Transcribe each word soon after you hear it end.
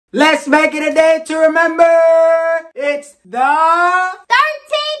Let's make it a day to remember. It's the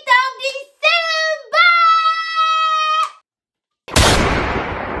 13th of December.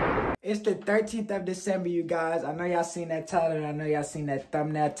 It's the 13th of December, you guys. I know y'all seen that title and I know y'all seen that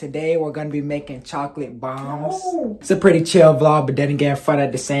thumbnail. Today, we're going to be making chocolate bombs. It's a pretty chill vlog, but then again, fun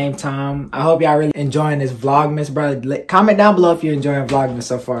at the same time. I hope y'all really enjoying this Vlogmas, bro. Comment down below if you're enjoying Vlogmas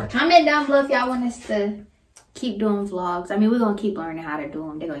so far. Comment down below if y'all want us to keep doing vlogs. I mean, we're going to keep learning how to do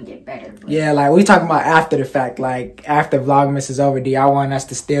them. They're going to get better. But yeah, like, we talking about after the fact. Like, after Vlogmas is over, do y'all want us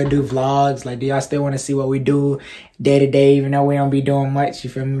to still do vlogs? Like, do y'all still want to see what we do day to day, even though we don't be doing much, you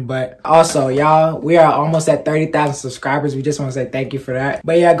feel me? But also, y'all, we are almost at 30,000 subscribers. We just want to say thank you for that.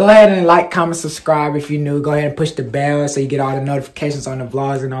 But yeah, go ahead and like, comment, subscribe if you're new. Go ahead and push the bell so you get all the notifications on the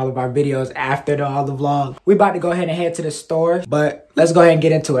vlogs and all of our videos after all the vlogs. We about to go ahead and head to the store, but let's go ahead and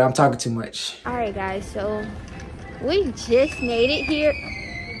get into it. I'm talking too much. all right, guys, so we just made it here.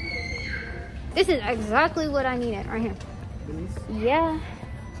 This is exactly what I needed right here. Yeah.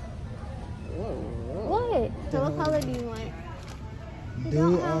 Whoa. What? So what color do you want?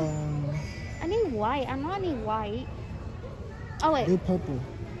 I need white. I know I need white. Oh wait. Do purple.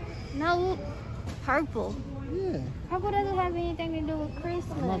 No, purple. Yeah. Purple doesn't have anything to do with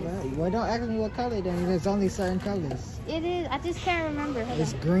Christmas. My bad. Well, don't ask me what color then. There's only certain colors. It is. I just can't remember. Hold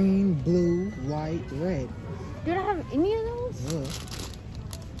It's on. green, blue, white, red. Do they have any of those? Yeah.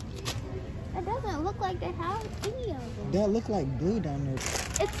 It doesn't look like they have any of them. That look like blue down there.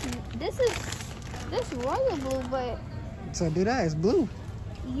 This royal blue, but So do that. It's blue.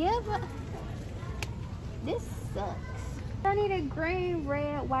 yeah, but this sucks. I need a green,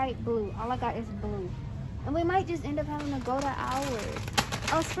 red, white, blue. All I got is blue. And we might just end up having to go to Ours.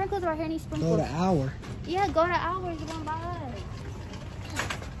 Oh, sprinkles right here. Need sprinkles. Go to hour. Yeah, go to Ours. You're gonna buy us.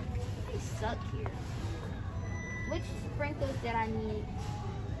 They suck here. Which sprinkles did I need?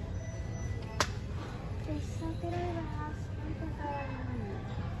 They suck. They don't even have sprinkles that I need.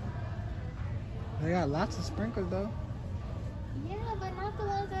 They got lots of sprinkles though. Yeah, but not the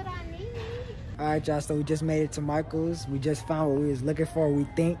ones that I need. Alright, y'all, so we just made it to Michael's. We just found what we was looking for, we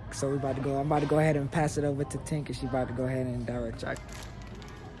think. So we about to go. I'm about to go ahead and pass it over to Tink, and she's about to go ahead and direct y'all. I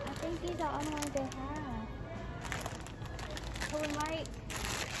think these are all the ones they have. So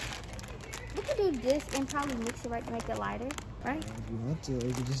we could do this and probably mix it right to make it lighter, right? If you want to, or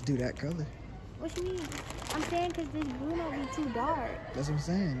you can just do that color. What you mean? I'm saying because this blue might be too dark. That's what I'm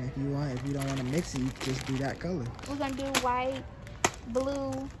saying. If you don't want to mix it, you can just do that color. We're gonna do white,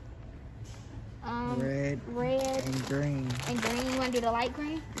 blue, red, and green. And green. You wanna do the light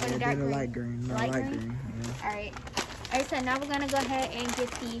green? Or the dark do the green? light green. No, light green. Yeah. Alright. Alright, so now we're gonna go ahead and get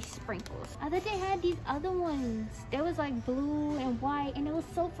these sprinkles. I thought they had these other ones. There was like blue and white, and it was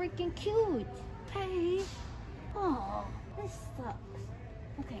so freaking cute. Hey. Oh, this sucks.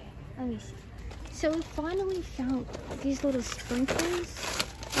 Okay, let me see. So we finally found these little sprinkles.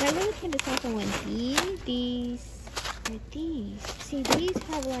 And I really can't decide if I want these, or these. See, these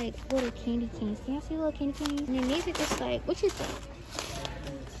have like little candy canes. Can you see little candy canes? And then these are just like, what you think?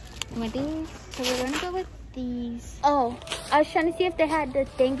 You want these? So we're gonna go with these. Oh, I was trying to see if they had the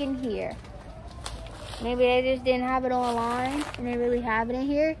thing in here. Maybe they just didn't have it online and they really have it in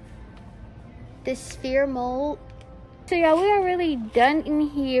here. The sphere mold. So yeah, we are really done in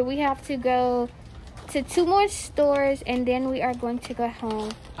here. We have to go to 2 more stores and then we are going to go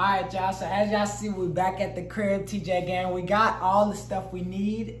home. Alright, y'all, so as y'all see, we're back at the crib, TJ gang. We got all the stuff we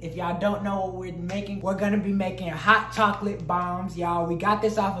need. If y'all don't know what we're making, we're gonna be making hot chocolate bombs, y'all. We got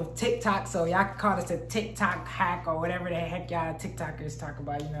this off of TikTok, so y'all can call this a TikTok hack or whatever the heck y'all TikTokers talk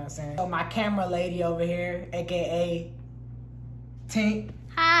about, you know what I'm saying? So my camera lady over here, aka Tink.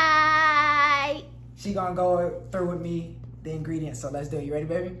 Hi! She gonna go through with me the ingredients, so let's do it. You ready,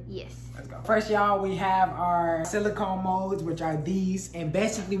 baby? Yes. Let's go. First, y'all, we have our silicone molds, which are these. And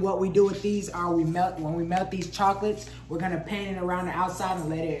basically what we do with these are when we melt these chocolates, we're gonna paint it around the outside and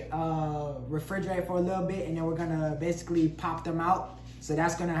let it refrigerate for a little bit, and then we're gonna basically pop them out. So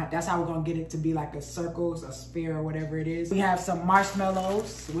that's how we're gonna get it to be like a circle, a sphere, or whatever it is. We have some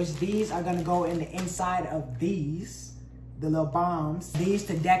marshmallows, which these are gonna go in the inside of these. The little bombs. These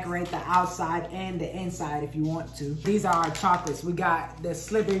to decorate the outside and the inside if you want to. These are our chocolates. We got the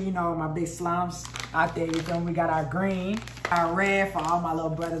slither, you know, my big slimes out there, you feel me? We got our green, our red for all my little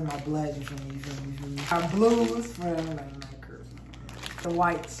brothers, my blood, you feel me? You feel me? You feel me? Our blues for the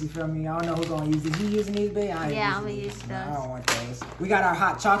whites, you feel me? I don't know who's gonna use these. You using these, babe? Yeah, I'm gonna use those. I don't want those. We got our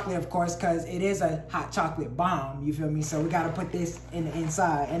hot chocolate, of course, because it is a hot chocolate bomb, you feel me? So we gotta put this in the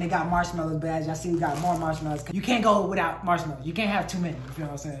inside. And it got marshmallows, but as y'all see, we got more marshmallows. You can't go without marshmallows. You can't have too many, you feel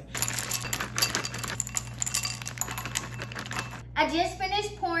what I'm saying? I just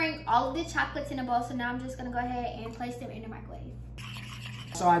finished pouring bring all of the chocolates in a bowl. So now I'm just gonna go ahead and place them in the microwave.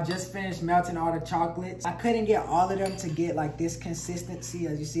 So I just finished melting all the chocolates. I couldn't get all of them to get like this consistency.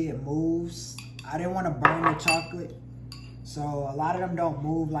 As you see, it moves. I didn't want to burn the chocolate. So a lot of them don't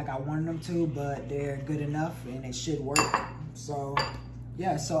move like I wanted them to, but they're good enough and it should work. So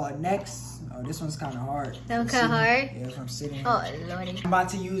yeah, so next, oh, this one's kind of hard. That one's kind of hard? Yeah, if I'm sitting. Oh, Lordy. I'm about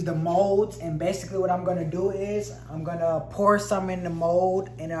to use the molds, and basically what I'm gonna do is I'm gonna pour some in the mold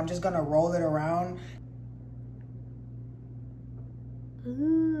and I'm just gonna roll it around.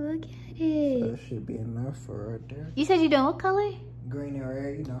 Ooh, look at it. That should be enough for right there. You said you're doing what color? Green and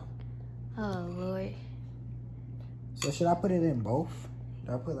red, you know. Oh, Lord. So should I put it in both?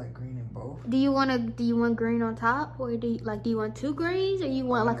 Should I put like green in both? Do you want green on top, or do you want two greens, or you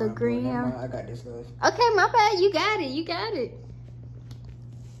want like a green? I got this, guys. Okay, my bad. You got it. You got it.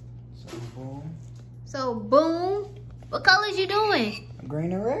 So boom. So boom. What colors you doing?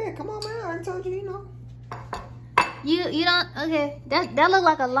 Green and red. Come on, man. I already told you, you know. You don't. Okay. That look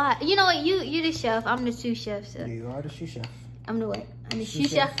like a lot. You know what? You the chef. I'm the sous chef. So. You are the sous chef. I'm the what? I'm the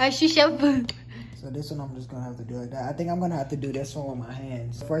sous chef. Sous chef. So this one I'm just gonna have to do like that. I think I'm gonna have to do this one with my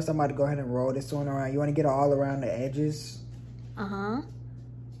hands. First I'm about to go ahead and roll this one around. You wanna get it all around the edges? Uh-huh.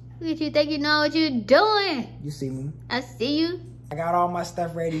 Look at you, think you know what you're doing. You see me. I see you. I got all my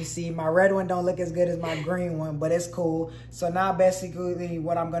stuff ready. You see, my red one don't look as good as my green one, but it's cool. So now basically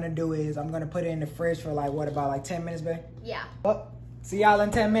what I'm gonna do is I'm gonna put it in the fridge for like, what, about like 10 minutes, babe? Yeah. Oh. See y'all in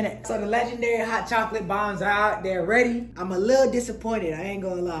 10 minutes. So the legendary hot chocolate bombs are out. They're ready. I'm a little disappointed. I ain't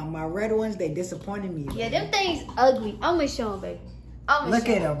gonna lie. My red ones, they disappointed me. Yeah, them things ugly. I'm gonna show them, baby. Look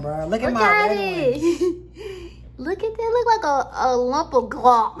at them, bro. Look at my red ones. Look at that. Look like a lump of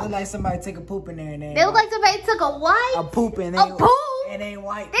glop. Look like somebody took a poop in there and they look like somebody took a what? A poop and a poop? It ain't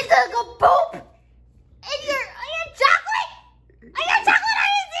white. They took a poop in your chocolate? In your chocolate?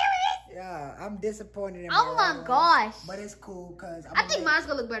 Yeah, I'm disappointed in oh my gosh. But it's cool because I think mine's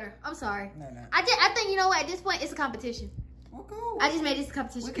gonna look better. I'm sorry. No. I think, you know what, at this point it's a competition. Well, cool. I just made this a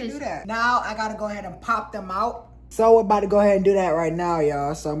competition. We can do that. Now I gotta go ahead and pop them out. So we're about to go ahead and do that right now,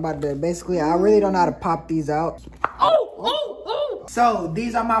 y'all. So I'm about to basically, I really don't know how to pop these out. Oh. So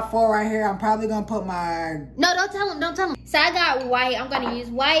these are my 4 right here. I'm probably gonna put my... No, don't tell them. So I got white. I'm gonna use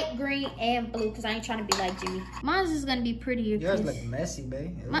white, green, and blue because I ain't trying to be like Jimmy. Mine's is gonna be prettier. Yours look messy,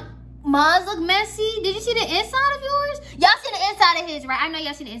 babe. Mine's look messy. Did you see the inside of yours? Y'all see the inside of his, right? I know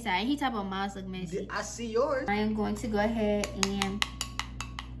y'all see the inside. He talking about mine's look messy. I see yours. I am going to go ahead and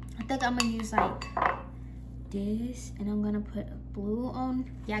I think I'm gonna use like this, and I'm gonna put a blue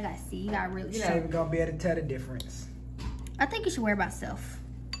on. Y'all gotta see. You gotta really. You're not even gonna be able to tell the difference. I think you should wear it by itself.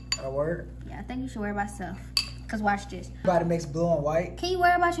 A word? Yeah, I think you should wear it by yourself. Cause watch this. About to mix blue and white. Can you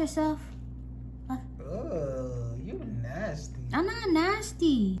wear it by yourself? Oh, you nasty. I'm not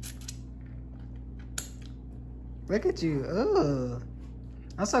nasty. Look at you. Ugh.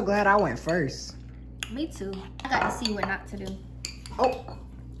 I'm so glad I went first. Me too. I got to see what not to do. Oh.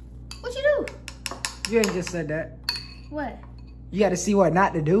 What you do? You ain't just said that. What? You got to see what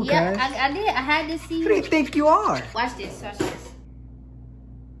not to do, yeah, cuz. I did. I had to see. Who do you think you are? Watch this. Watch this.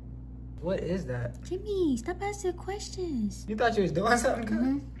 What is that? Jimmy, stop asking questions. You thought you was doing something, cuz?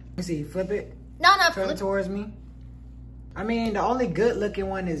 Let me see. Flip it. No, flip it towards me. I mean, the only good looking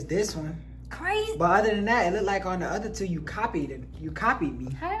one is this one. Crazy. But other than that, it looked like on the other two you copied it. You copied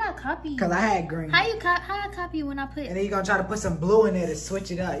me. How did I copy you? Cause I had green. How I copy you when I put? And then you gonna try to put some blue in there to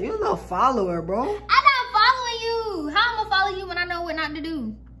switch it up. You a little follower, bro. I'm not following you. How am I follow you when I know what not to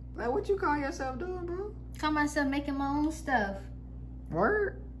do? Like what you call yourself doing, bro? Call myself making my own stuff.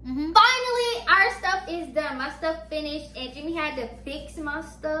 Word. Finally, our stuff is done. My stuff finished, and Jimmy had to fix my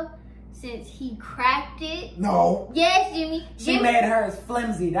stuff since he cracked it. No. Yes, Jimmy. She made hers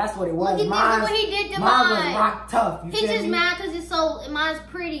flimsy. That's what it was. Look at what he did to mine. Mine was rock tough. He's just mad because it's so mine's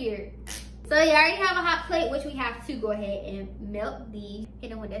prettier. So yeah, I already have a hot plate, which we have to go ahead and melt these. Hit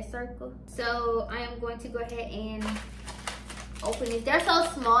them with that circle. So I am going to go ahead and open this. They're so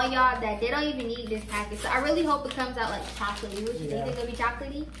small, y'all, that they don't even need this package. So I really hope it comes out like chocolatey. What you think? It's gonna be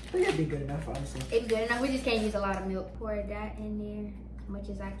chocolatey? I think it'd be good enough, honestly. It's good enough. We just can't use a lot of milk. Pour that in there as much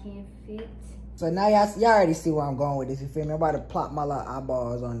as I can fit. So now y'all already see where I'm going with this. You feel me? I'm about to plop my little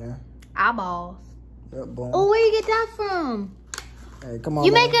eyeballs on there. Eyeballs. Yep, boom. Oh, where you get that from? Hey, come on.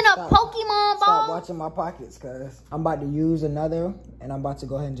 You making a Pokemon ball? Stop watching my pockets, cuz. I'm about to use another, and I'm about to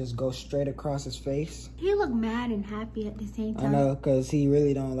go ahead and just go straight across his face. He look mad and happy at the same time. I know, cuz he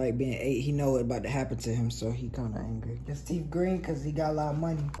really don't like being ate. He know what's about to happen to him, so he kind of angry. His teeth green because he got a lot of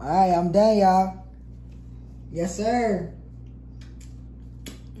money. All right, I'm done, y'all. Yes, sir.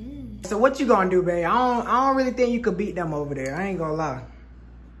 So what you gonna do, babe? I don't really think you could beat them over there. I ain't gonna lie.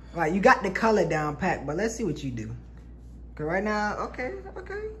 Right, you got the color down pat, but let's see what you do. Cause right now, okay.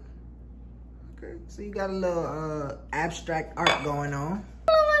 So you got a little abstract art going on.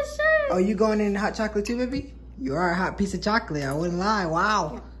 My shirt. Oh, you going in hot chocolate too, baby? You are a hot piece of chocolate. I wouldn't lie.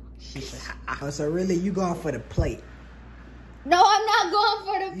 Wow. Oh, so really, you going for the plate? No, I'm not going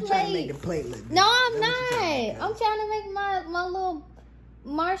for the You plate. trying to make the plate look good. No, I'm not. I'm trying to make my little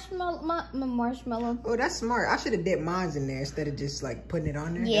marshmallow, my marshmallow. Oh, that's smart. I should have dipped mine in there instead of just like putting it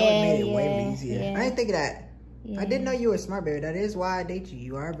on there. Yeah, that would have made it way easier. yeah. I didn't think of that. Yeah. I didn't know you were smart, baby. That is why I date you.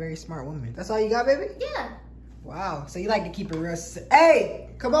 You are a very smart woman. That's all you got, baby? Yeah. Wow. So you like to keep it real. Hey,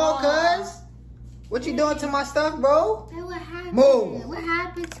 come on, cuz. What you doing to my stuff, bro? Hey, what happened? Move. What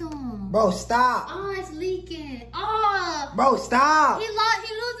happened to him? Bro, stop. Oh, it's leaking. Oh. Bro, stop. He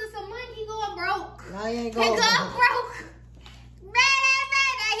losing some money. He going broke. No, you ain't He going. going broke. Man,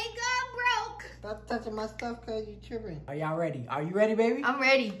 he going broke. Stop touching my stuff, cuz you tripping. Are y'all ready? Are you ready, baby? I'm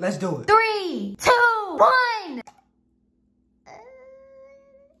ready. Let's do it. 3, 2, 1.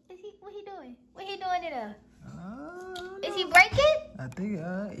 What he doing? What he doing it up? Is he breaking? I think,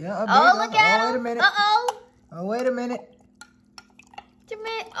 yeah. Oh, look at him. Wait a minute. Uh-oh. Oh, wait a minute.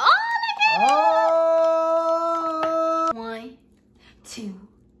 Jermaine. Oh, look at Oh. him. 1, 2,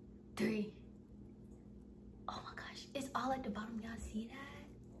 3. Oh my gosh. It's all at the bottom. Y'all see that?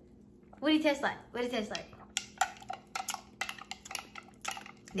 What do you taste like? What do it taste like?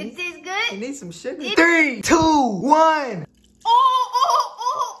 It tastes You good? need some sugar. 3, 2, 1.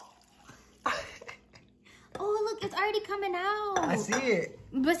 Oh, look, it's already coming out. I see it.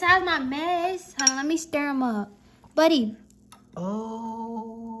 Besides my mess. Hold on, let me stir him up. Buddy.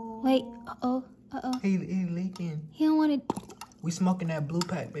 Oh. Wait. Uh-oh. He leaking. He don't want to. We smoking that blue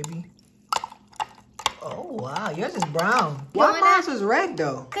pack, baby. Oh, wow. Yours is brown. Why mine was red,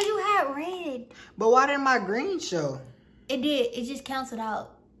 though? Because you had red. But why didn't my green show? It did. It just canceled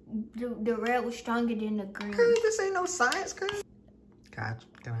out. The red was stronger than the green. Cuz this ain't no science, cuz. Can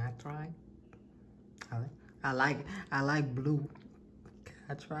I try? I like blue. Can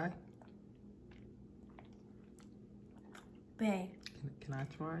I try? Babe. Can I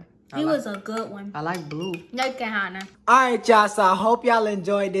try? He was a good one. I like blue. No, Kahana. Alright, y'all, so I hope y'all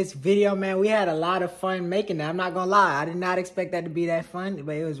enjoyed this video, man. We had a lot of fun making that. I'm not gonna lie. I did not expect that to be that fun,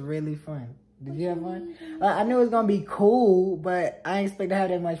 but it was really fun. Did you have fun? I knew it was gonna be cool, but I didn't expect to have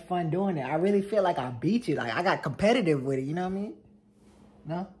that much fun doing it. I really feel like I beat you. Like, I got competitive with it, you know what I mean?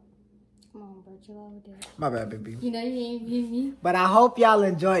 No? Come on, bro. Chill out with that. My bad, baby. You know you ain't beat me. But I hope y'all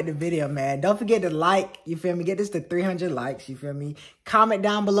enjoyed the video, man. Don't forget to like, you feel me? Get this to 300 likes, you feel me? Comment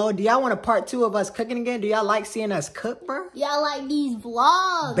down below. Do y'all want a part 2 of us cooking again? Do y'all like seeing us cook, bro? Y'all like these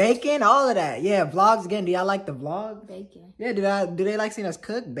vlogs. Bacon, all of that. Yeah, vlogs again. Do y'all like the vlogs? Bacon. Yeah, do they like seeing us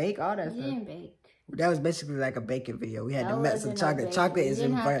cook, bake, all that You stuff? didn't bake. That was basically like a bacon video. We had to That melt some wasn't no chocolate. bacon. Chocolate You is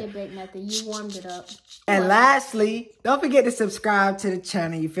didn't in have to bake nothing. You warmed it up. And lastly, don't forget to subscribe to the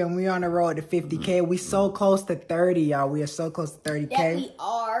channel. You feel me? We're on the road to 50K. We so close to 30, y'all. We are so close to 30K. That we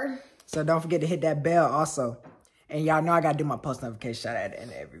are. So don't forget to hit that bell also. And y'all know I got to do my post notification shout out at the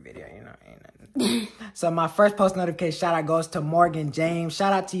end of every video. You know, ain't nothing. So my first post notification shout out goes to Morgan James.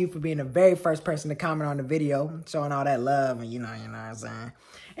 Shout out to you for being the very first person to comment on the video. Showing all that love and you know what I'm saying.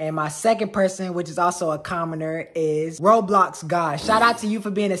 And my second person, which is also a commenter, is Roblox God. Shout out to you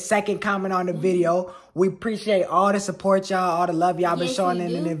for being the second comment on the video. We appreciate all the support, y'all, all the love y'all been showing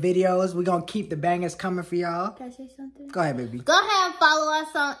in the videos. We're going to keep the bangers coming for y'all. Can I say something? Go ahead, baby. Go ahead and follow us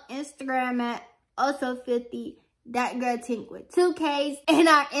on Instagram at also50. That girl Tink with 2 Ks. And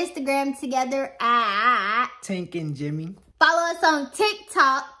our Instagram together at Tink&Jimmie. Follow us on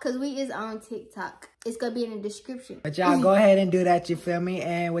TikTok, because we is on TikTok. It's going to be in the description. But y'all go ahead and do that, you feel me?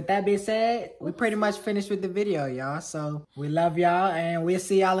 And with that being said, we pretty much finished with the video, y'all. So we love y'all, and we'll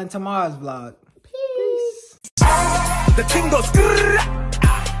see y'all in tomorrow's vlog. Peace. The king goes.